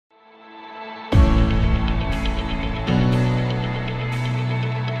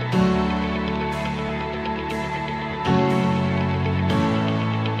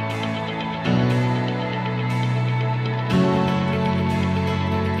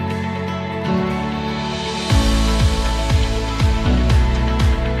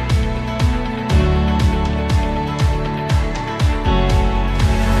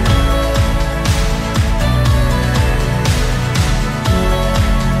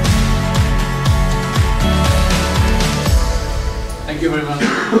Thank you very much.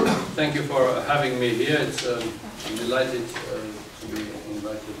 Thank you for having me here. I'm delighted to be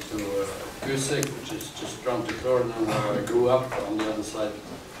invited to Kusek, which is just around the corner where I grew up on the other side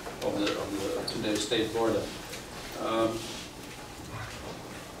of the today's state border. I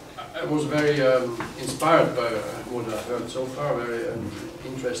was very inspired by what I've heard so far, very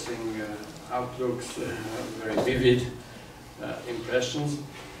interesting outlooks, very vivid impressions.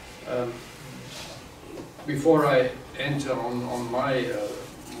 Before I enter on my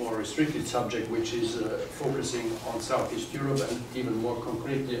more restricted subject, which is focusing on Southeast Europe and even more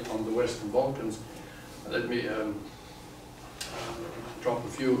concretely on the Western Balkans, let me drop a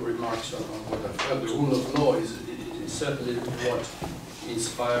few remarks on what I've heard. The rule of law is certainly what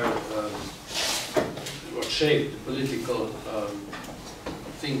inspired, what shaped the political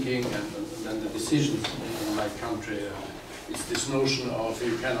thinking and the decisions in my country. It's this notion of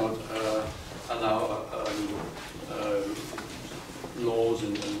you cannot allow laws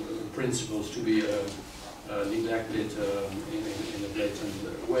and principles to be neglected in a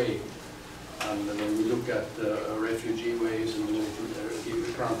blatant way. And when we look at refugee waves and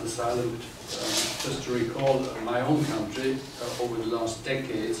grant asylum, just to recall my own country, over the last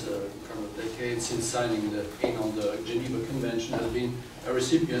decades, since signing in on the Geneva Convention, has been a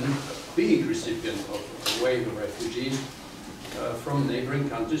recipient, a big recipient of a wave of refugees from neighboring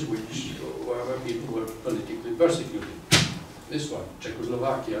countries where people were politically persecuted. This one,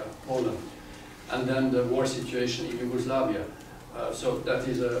 Czechoslovakia, Poland, and then the war situation in Yugoslavia. So that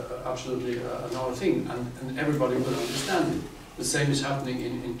is absolutely another thing, and everybody will understand it. The same is happening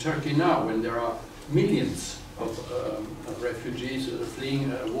in Turkey now, when there are millions of refugees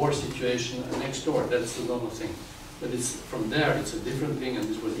fleeing a war situation next door. That's another thing. But it's from there, it's a different thing, and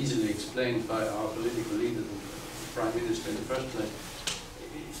this was easily explained by our political leader, the Prime Minister in the first place.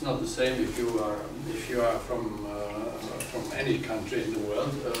 It's not the same if you are from any country in the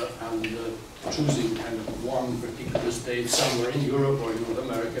world and choosing kind of one particular state somewhere in Europe or in North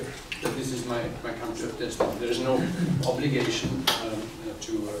America, that this is my country of destiny. There is no obligation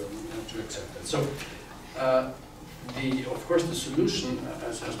to accept that. So, of course, the solution,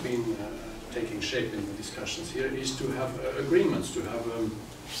 as has been taking shape in the discussions here, is to have agreements, to have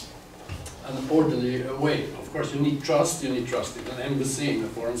an orderly way. Of course, you need trust in an embassy in a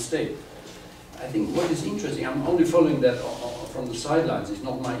foreign state. I think what is interesting, I'm only following that from the sidelines, it's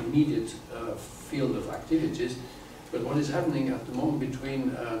not my immediate field of activities, but what is happening at the moment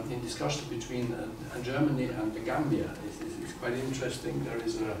in discussion between Germany and the Gambia is quite interesting. There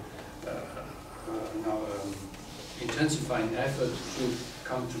is now intensifying effort to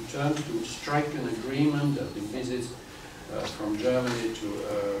come to terms, to strike an agreement. There have been visits from Germany to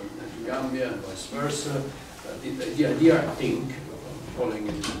Gambia and vice versa. The idea, I think, following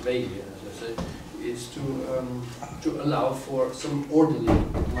it vaguely, as I say, is to allow for some orderly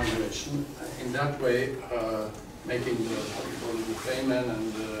migration. In that way, making the Feymen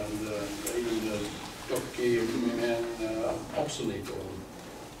and even the Turkey men obsolete or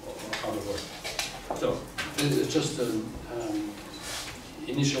out of work. So it's just an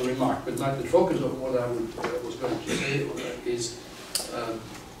initial remark, but the focus of what I was going to say is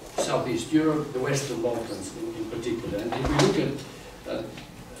Southeast Europe, the Western Balkans in particular. And if we look at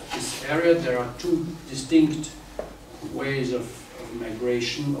this area, there are two distinct ways of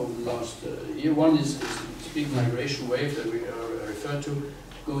migration over the last year. One is this big migration wave that we refer to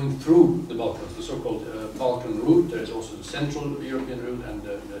going through the Balkans, the so-called Balkan route. There is also the Central European route and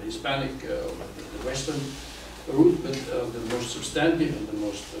the Hispanic, the Western route, but the most substantive and the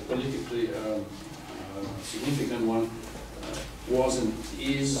most politically significant one was and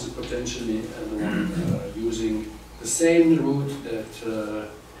is potentially the one using the same route that the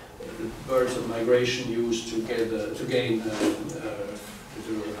birds of migration used to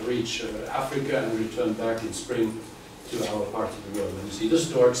reach Africa and return back in spring to our part of the world. When you see the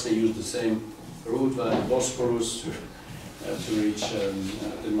storks, they use the same route via Bosporus to reach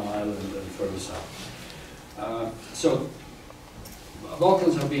the Nile and further south. So,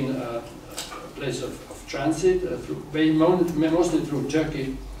 Balkans have been a place of transit, mostly through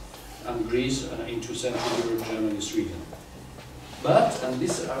Turkey and Greece into Central Europe, Germany, Sweden. But, and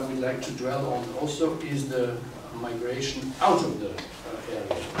this I would like to dwell on also, is the migration out of the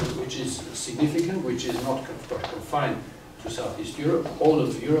area, which is significant, which is not confined to Southeast Europe. All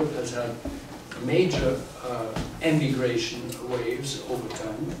of Europe has had major emigration waves over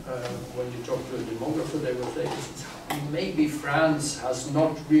time. When you talk to a demographer, they will say maybe France has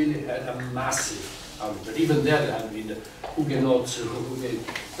not really had a massive outbreak, but even there have been the Huguenots,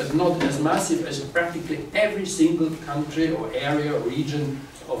 but not as massive as practically every single country or area or region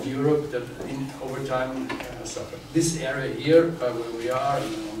of of Europe that over time suffered. This area here, where we are,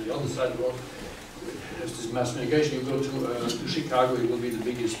 and on the other side of the world, there's this mass migration. You go to Chicago, it will be the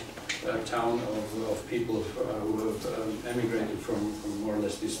biggest town of people who have emigrated from more or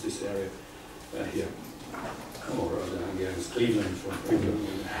less this area here. Or the Hungarians, Cleveland from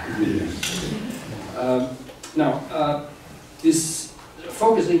now, this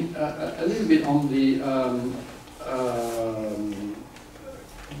focusing a little bit on the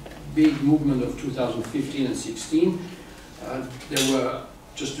big movement of 2015 and 16. There were,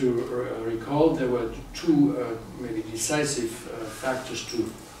 just to recall, there were two maybe decisive factors to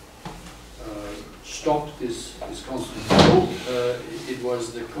stop this constant flow. It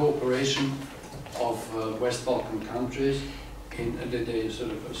was the cooperation of West Balkan countries, they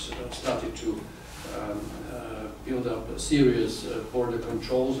sort of started to build up serious border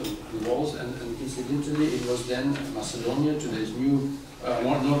controls and walls, and incidentally it was then Macedonia, today's new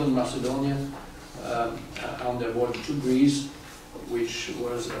northern Macedonia, on their border to Greece, which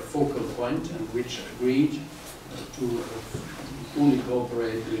was a focal point and which agreed to fully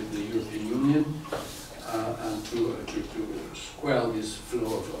cooperate with the European Union and to quell this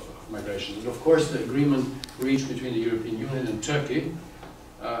flow of migration. And of course the agreement reached between the European Union and Turkey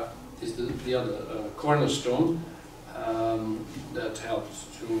is the other cornerstone that helps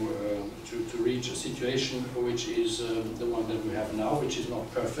to reach a situation which is the one that we have now, which is not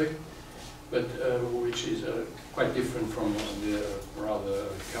perfect, but which is quite different from the rather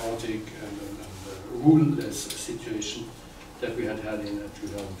chaotic and ruleless situation that we had in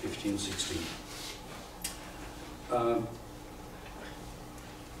 2015-16.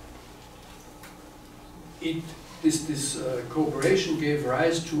 This cooperation gave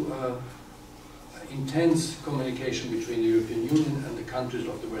rise to intense communication between the European Union and the countries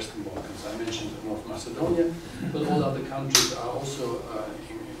of the Western Balkans. I mentioned North Macedonia, but all other countries are also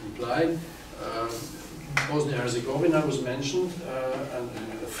implied. Bosnia-Herzegovina was mentioned, and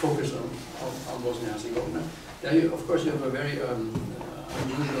the focus on Bosnia-Herzegovina. There, of course, you have a very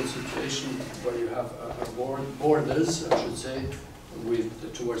unusual situation where you have borders, I should say,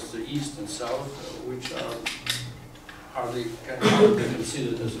 towards the east and south, which are hardly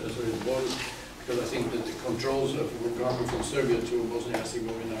considered as real borders, because I think that the controls of going from Serbia to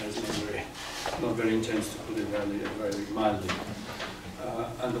Bosnia-Herzegovina is not very intense, to put it very mildly.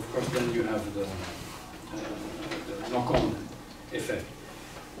 And of course, then you have the knock-on effect.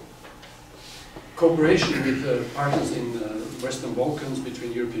 Cooperation with partners in the Western Balkans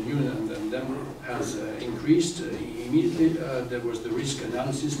between European Union and them has increased immediately. There was the risk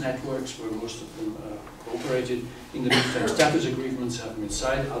analysis networks where most of them cooperated. In the meantime, status agreements have been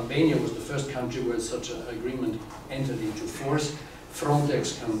signed. Albania was the first country where such an agreement entered into force.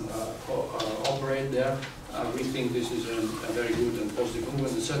 Frontex can operate there. We think this is a very good and positive move,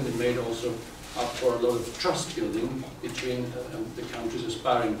 and it certainly made also up for a lot of trust building between the countries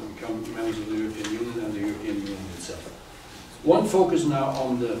aspiring to become members of the European Union and the European Union itself. One focus now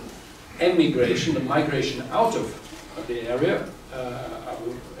on the emigration, the migration out of the area.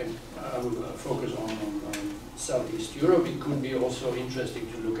 I will focus on Southeast Europe. It could be also interesting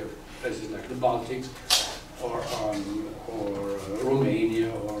to look at places like the Baltics or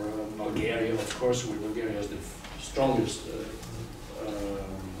Romania or Bulgaria, of course, where Bulgaria has the strongest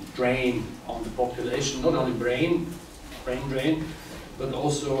drain on the population, not only brain drain, but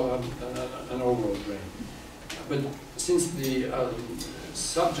also an overall drain. But since the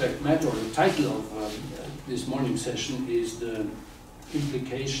subject matter, or the title of this morning session is the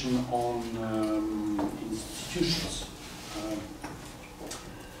implication on institutions,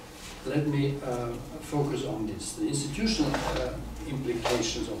 let me focus on this. The institutional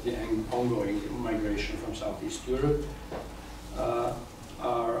implications of the ongoing migration from Southeast Europe are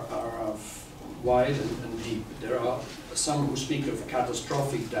wide and deep. There are some who speak of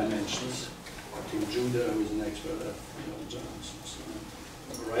catastrophic dimensions. I think Judah, who is an expert, a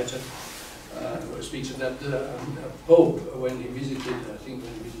writer, speaks of that. The Pope, when he visited, I think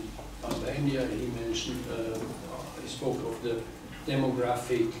when he visited Albania, he mentioned, he spoke of the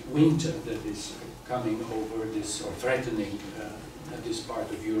demographic winter that is coming over this, or threatening this part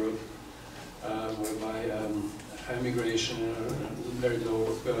of Europe, whereby immigration, very low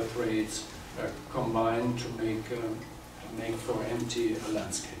birth rates combine to make for empty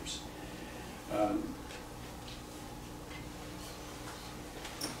landscapes.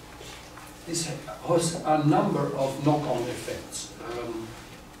 This has a number of knock-on effects.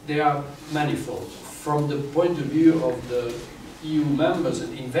 They are manifold. From the point of view of the EU members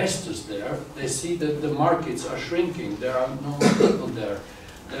and investors there, they see that the markets are shrinking. There are no people there.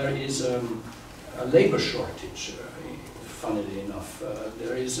 There is a labor shortage, funnily enough.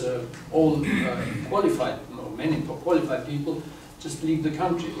 There is is all qualified, many qualified people just leave the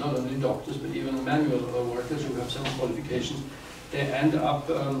country, not only doctors, but even manual workers who have some qualifications. They end up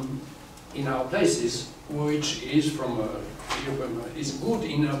in our places, which is is good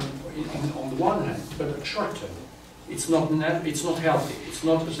on the one hand, but short term. It's not healthy. It's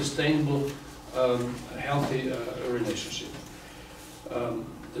not a sustainable, healthy relationship.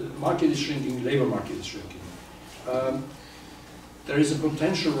 The market is shrinking. Labor market is shrinking. There is a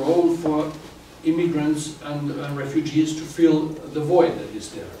potential role for immigrants and refugees to fill the void that is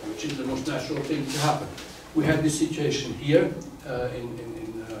there, which is the most natural thing to happen. We had this situation here in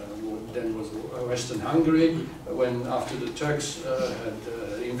then was Western Hungary, when after the Turks had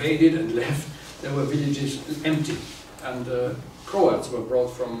invaded and left, there were villages empty, and Croats were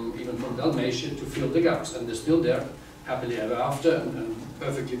brought even from Dalmatia to fill the gaps, and they're still there, happily ever after, and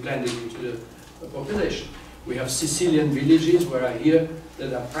perfectly blended into the population. We have Sicilian villages where I hear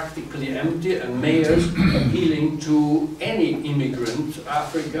that are practically empty, and mayors appealing to any immigrant,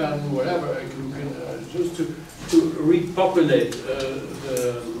 African, whatever, who can choose to repopulate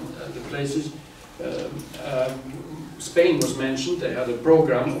the places. Spain was mentioned. They had a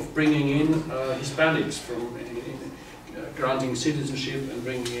program of bringing in Hispanics from granting citizenship and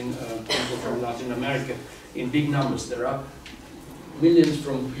bringing in people from Latin America in big numbers. There are millions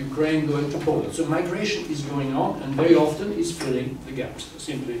from Ukraine going to Poland. So migration is going on, and very often is filling the gaps,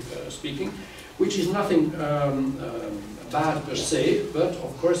 simply speaking, which is nothing bad per se, but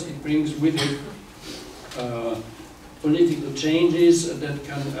of course it brings with it political changes that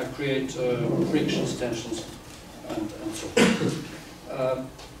can create frictions, tensions, and so on.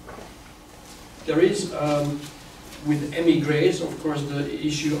 There is, with emigres, of course, the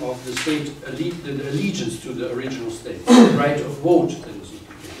issue of the state the allegiance to the original state, the right of vote that is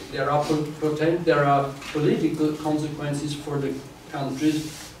implicated. There are political consequences for the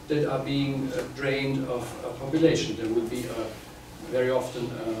countries that are being drained of population. There will be very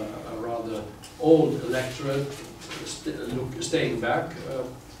often a rather old electorate staying back,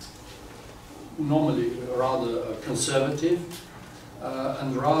 normally rather conservative,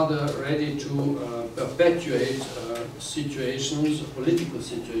 and rather ready to perpetuate situations, political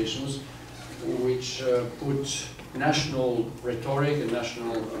situations, which put national rhetoric and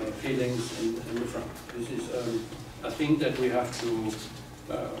national feelings in the front. This is a thing that we have to,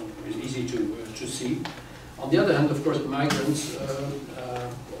 is easy to see. On the other hand, of course, migrants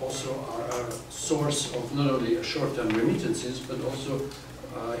also are a source of not only short-term remittances, but also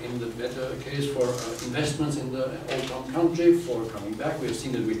in the better case for investments in the old country, for coming back. We have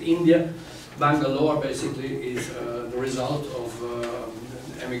seen it with India. Bangalore basically is the result of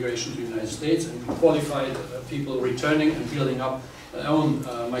emigration to the United States and qualified people returning and building up their own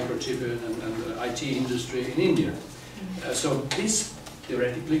microchip and IT industry in India. So this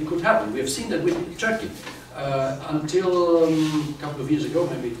theoretically could happen. We have seen that with Turkey. Until a couple of years ago,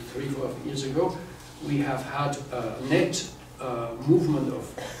 maybe 3-4 years ago, we have had a net movement of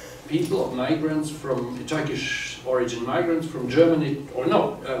people, of migrants from Turkish origin migrants from Germany, or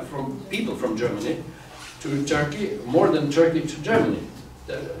no, from people from Germany to Turkey, more than Turkey to Germany.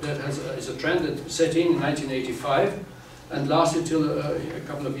 That is a trend that set in 1985 and lasted till a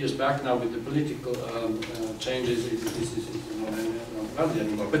couple of years back. Now with the political changes, this is not valid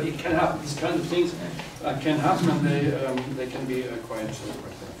anymore. But it can happen. These kind of things can happen, and they can be quite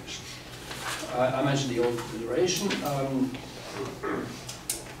beneficial. I mentioned the old federation.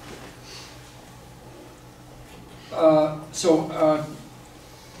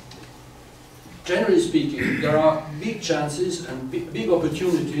 Generally speaking, there are big chances and big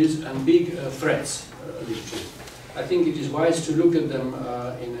opportunities and big threats. I think it is wise to look at them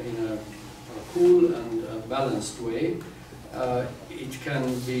in a cool and balanced way. It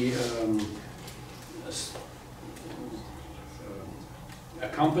can be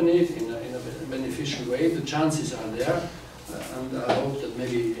accompanied in a beneficial way. The chances are there, and I hope that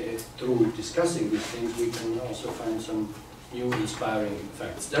maybe through discussing these things we can also find some new inspiring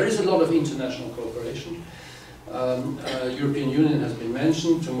facts. There is a lot of international cooperation. European Union has been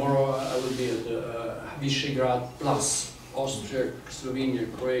mentioned. Tomorrow I will be at the Visegrad Plus, Austria, Slovenia,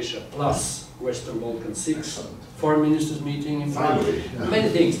 Croatia Plus, Western Balkan 6 foreign ministers meeting in Prague. Many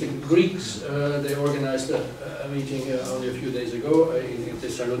things. The Greeks, they organized a meeting only a few days ago in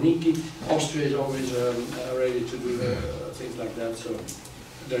Thessaloniki. Austria is always ready to do things like that. So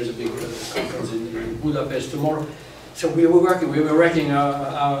there is a big conference in Budapest tomorrow. So we were racking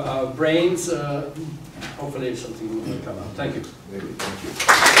our brains. Hopefully something will come out. Thank you. Thank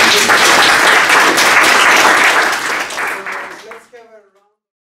you.